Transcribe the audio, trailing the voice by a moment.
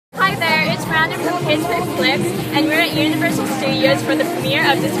founder from Pittsburgh Flips, and we're at Universal Studios for the premiere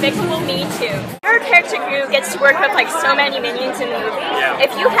of Despicable Me 2. Your character Gru gets to work with like so many minions in the movie. Yeah.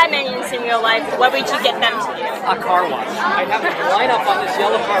 If you had minions in real life, what would you get them to do? A car wash. I'd have them line up on this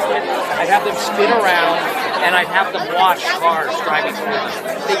yellow carpet, I'd have them spin around, and I'd have them wash cars driving through.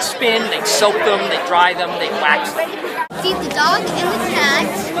 They'd spin, they'd soak them, they'd dry them, they'd wax them. Feed the dog and the cat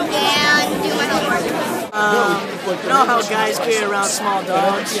and do my homework. You know how guys carry around small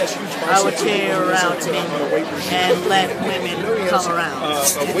dogs? I would carry around me and let women come around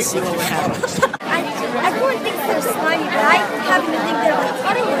and see what would happen. Everyone thinks they're slimy, but I happen to think they're like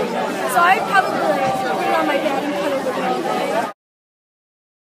cuddly. So I'd probably put it on my bed and cuddle with them all day.